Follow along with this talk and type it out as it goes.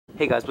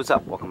Hey guys, what's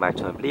up? Welcome back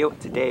to another video.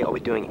 Today I'll be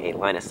doing a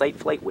line of sight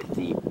flight with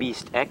the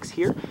Beast X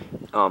here,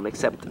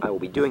 except I will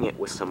be doing it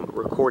with some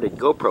recorded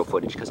GoPro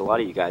footage because a lot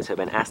of you guys have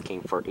been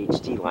asking for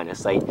HD line of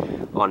sight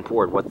on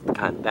board, what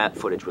kind of that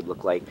footage would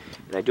look like.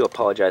 And I do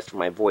apologize for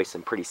my voice.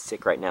 I'm pretty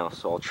sick right now,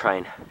 so I'll try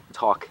and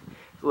talk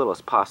as little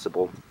as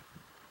possible.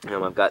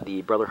 I've got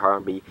the Brother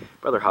Hobby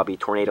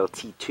Tornado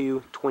T2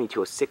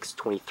 2206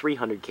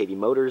 2300 kV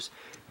motors,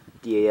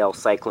 DAL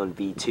Cyclone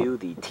V2,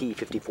 the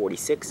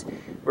T5046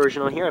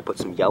 version on here. I put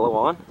some yellow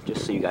on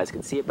just so you guys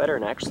can see it better,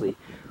 and actually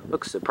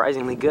looks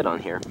surprisingly good on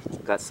here.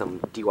 Got some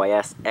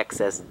DYS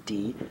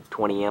XSD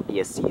 20 amp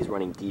ESCs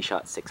running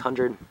D-Shot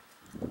 600,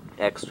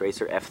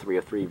 X-Tracer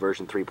F303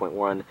 version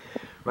 3.1,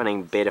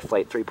 running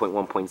Betaflight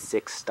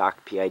 3.1.6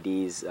 stock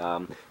PIDs,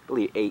 I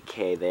believe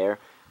 8K there,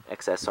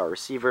 XSR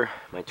receiver,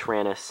 my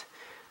Taranis,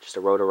 just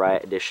a Rotor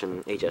Riot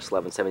Edition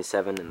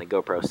HS1177, and the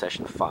GoPro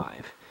Session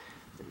 5.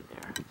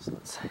 So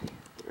let's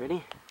get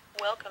ready.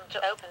 Welcome to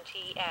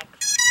OpenTX.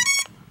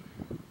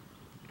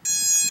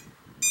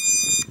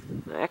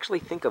 I actually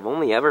think I've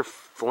only ever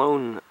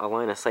flown a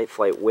line of sight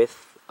flight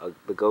with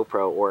the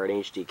GoPro or an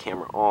HD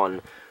camera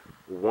on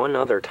one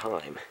other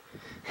time.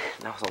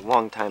 That was a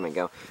long time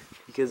ago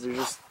because there's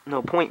just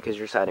no point because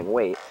you're just adding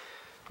weight.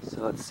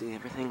 So let's see,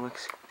 everything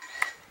looks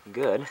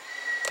good.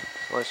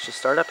 So let's just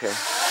start up here.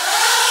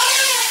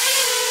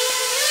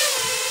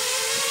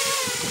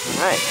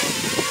 Alright.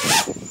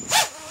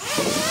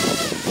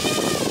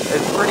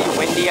 It's pretty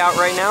windy out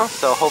right now,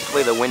 so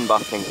hopefully the wind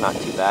buffeting's not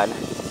too bad.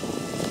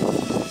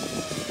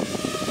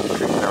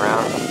 Cruising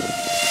around.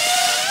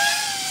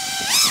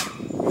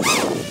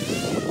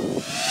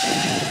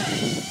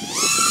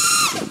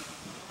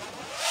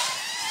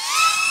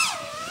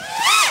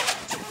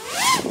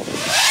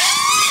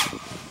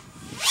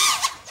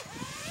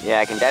 Yeah,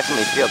 I can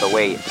definitely feel the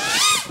weight.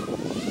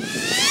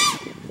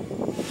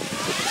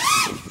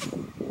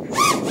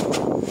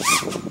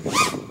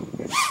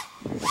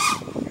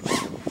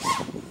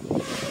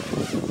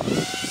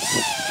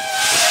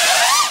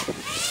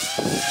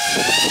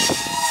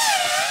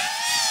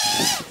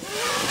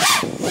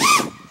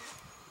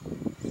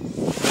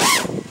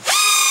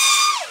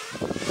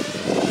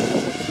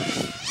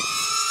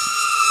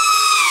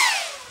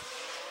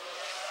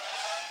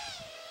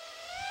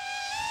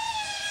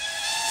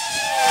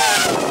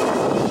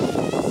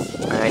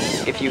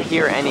 If you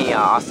hear any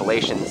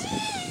oscillations,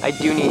 I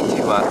do need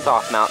to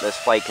soft mount this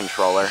flight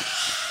controller.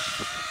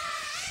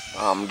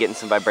 Getting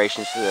some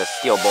vibrations through the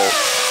steel bolt.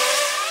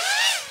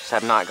 Just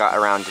have not got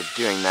around to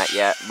doing that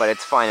yet, but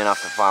it's fine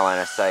enough to fly line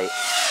of sight.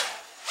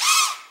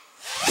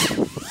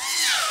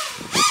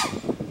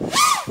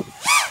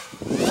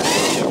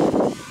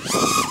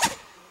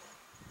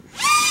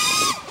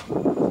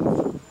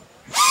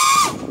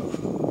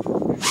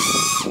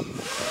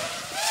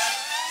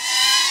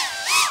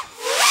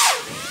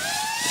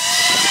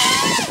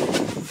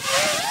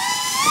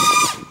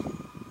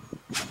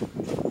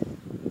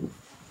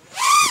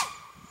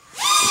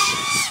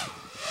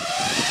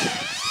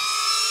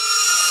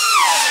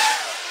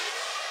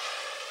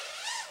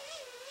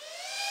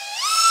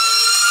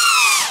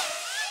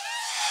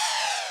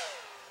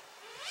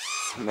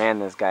 Man,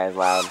 this guy is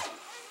loud.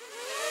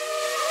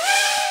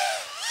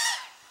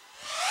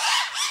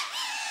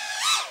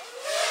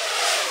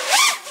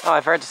 Oh,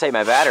 I forgot to say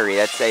my battery.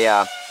 That's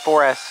a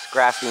 4S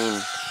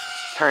graphene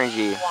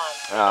Turnigy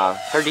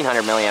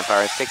 1300 milliamp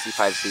hour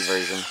 65C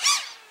version.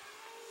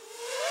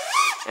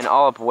 And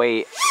all up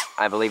weight,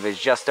 I believe, is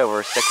just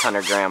over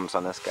 600 grams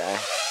on this guy.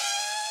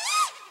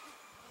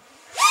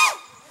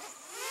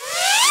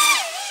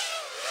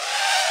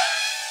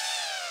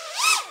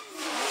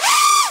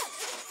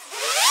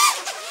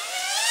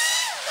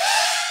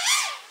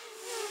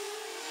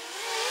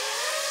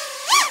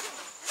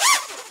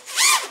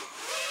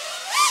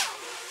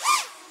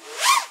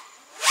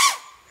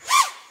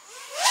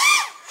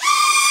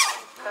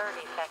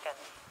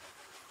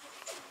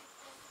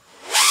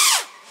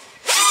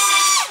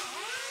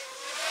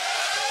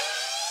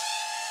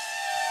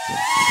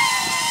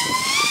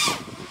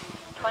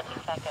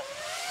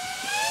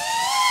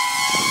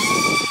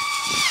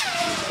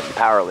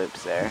 Power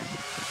loops there. 9.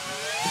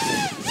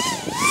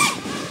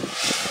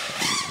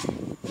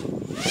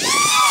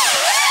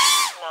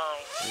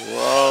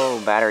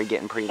 Whoa, battery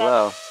getting pretty 7,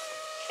 low. 6,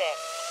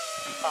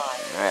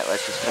 5. Alright,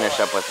 let's just finish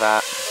up with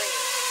that.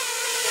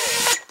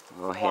 3, 2, A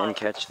little hand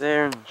catch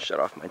there. Shut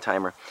off my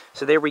timer.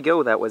 So there we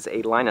go. That was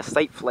a line of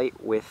sight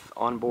flight with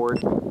onboard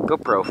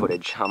GoPro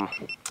footage.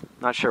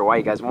 Not sure why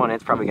you guys want it.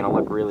 It's probably going to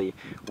look really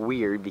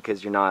weird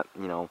because you're not,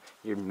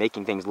 you're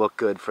making things look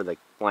good for the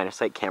line of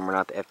sight camera,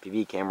 not the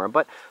FPV camera.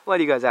 But a lot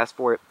of you guys asked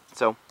for it,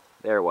 so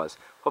there it was.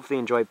 Hopefully you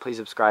enjoyed. Please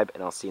subscribe,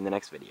 and I'll see you in the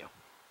next video.